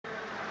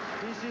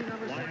DC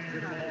number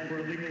 69. For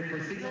illegal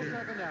procedure.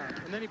 Second down.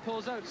 And then he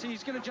pulls out. See,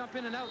 he's going to jump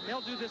in and out, and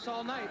they'll do this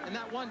all night. And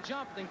that one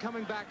jump, then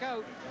coming back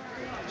out,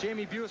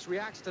 Jamie Buis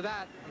reacts to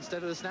that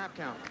instead of the snap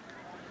count.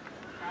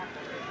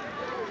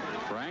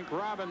 Frank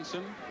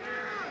Robinson,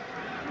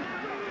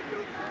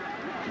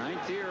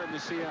 9th year in the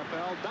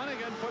CFL.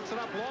 Dunnigan puts it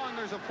up long.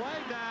 There's a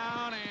flag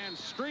down, and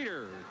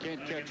Streeter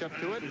can't catch up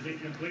to it.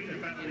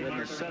 In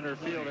the center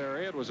field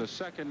area, it was a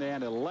 2nd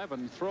and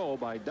 11 throw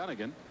by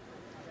Dunnigan.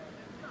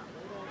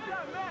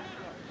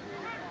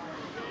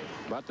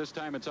 But this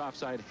time it's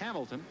offside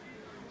Hamilton,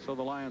 so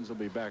the Lions will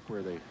be back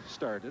where they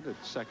started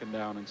at 2nd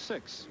down and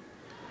 6.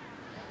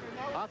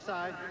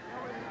 Offside.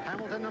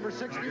 Hamilton number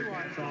 61.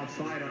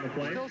 Offside on the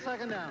play. Still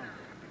 2nd down.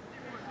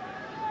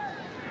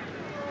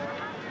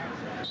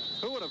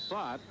 Who would have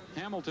thought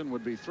Hamilton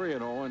would be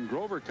 3-0 and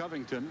Grover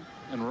Covington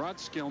and Rod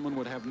Skillman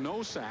would have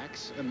no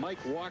sacks and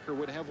Mike Walker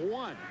would have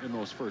 1 in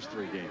those first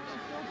 3 games.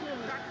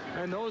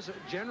 And those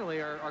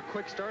generally are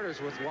quick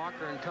starters with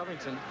Walker and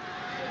Covington,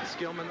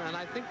 Skillman, and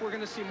I think we're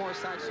going to see more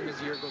sacks as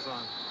the year goes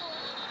on.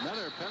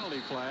 Another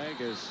penalty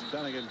flag as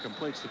Dunnigan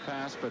completes the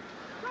pass, but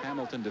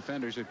Hamilton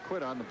defenders had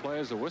quit on the play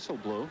as the whistle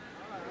blew.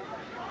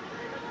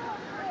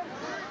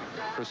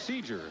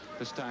 Procedure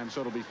this time,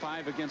 so it'll be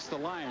 5 against the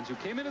Lions, who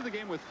came into the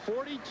game with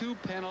 42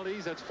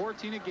 penalties. That's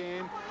 14 a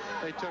game.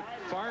 They took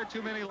far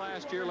too many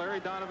last year. Larry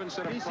Donovan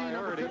said a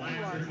priority.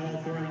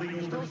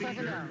 Still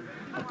 2nd down.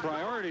 A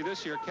priority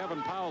this year,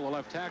 Kevin Powell, the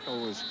left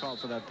tackle, was called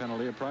for that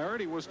penalty. A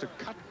priority was to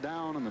cut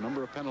down on the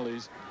number of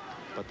penalties,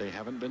 but they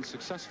haven't been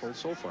successful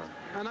so far.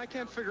 And I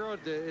can't figure out,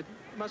 it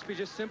must be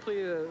just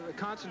simply a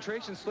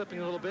concentration slipping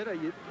a little bit.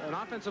 An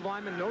offensive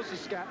lineman knows the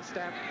snap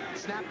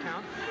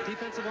count.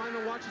 Defensive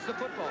lineman watches the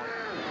football.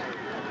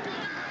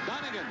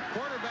 Dunnigan,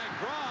 quarterback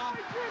draw.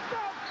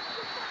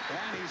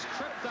 And he's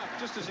tripped up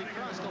just as he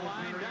crossed the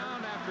line,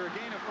 down after a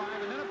gain of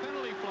 5, and then a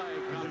penalty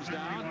flag comes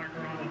down.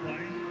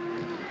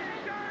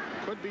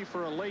 Could be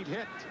for a late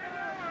hit.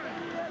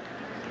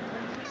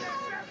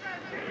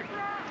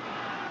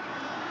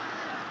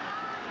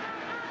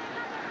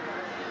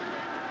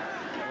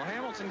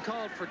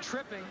 Called for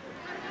tripping,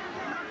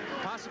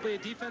 possibly a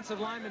defensive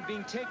lineman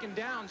being taken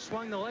down,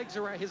 swung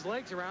his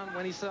legs around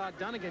when he saw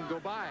Dunnigan go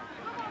by.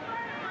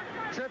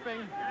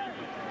 Tripping.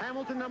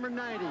 Hamilton number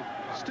 90.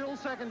 Still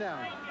 2nd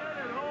down.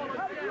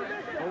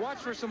 Well, watch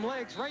for some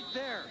legs right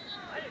there.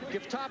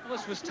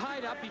 Giftopoulos was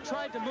tied up. He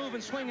tried to move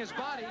and swing his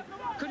body.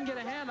 Couldn't get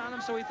a hand on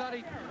him, so he thought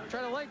he'd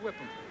try to leg whip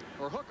him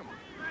or hook him.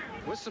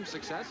 With some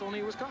success, only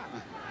he was caught.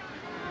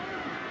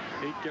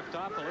 Pete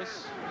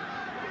Giftopoulos,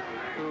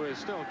 who is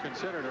still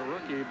considered a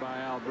rookie by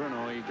Al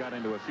Bruno. He got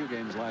into a few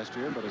games last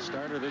year, but a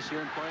starter this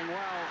year and playing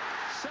well.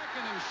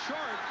 2nd and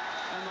short,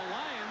 and the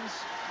Lions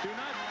do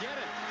not get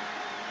it.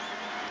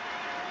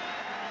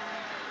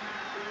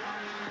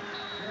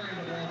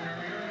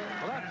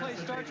 Well, that play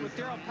starts with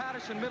Darrell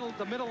Patterson,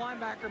 the middle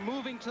linebacker,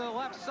 moving to the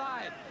left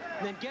side,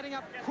 and then getting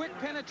up quick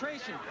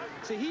penetration.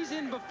 See, he's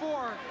in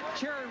before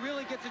Cherry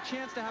really gets a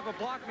chance to have a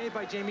block made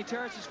by Jamie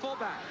Terrace, his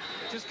fullback.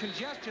 Just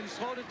congestion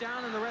slowed it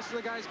down, and the rest of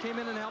the guys came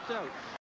in and helped out.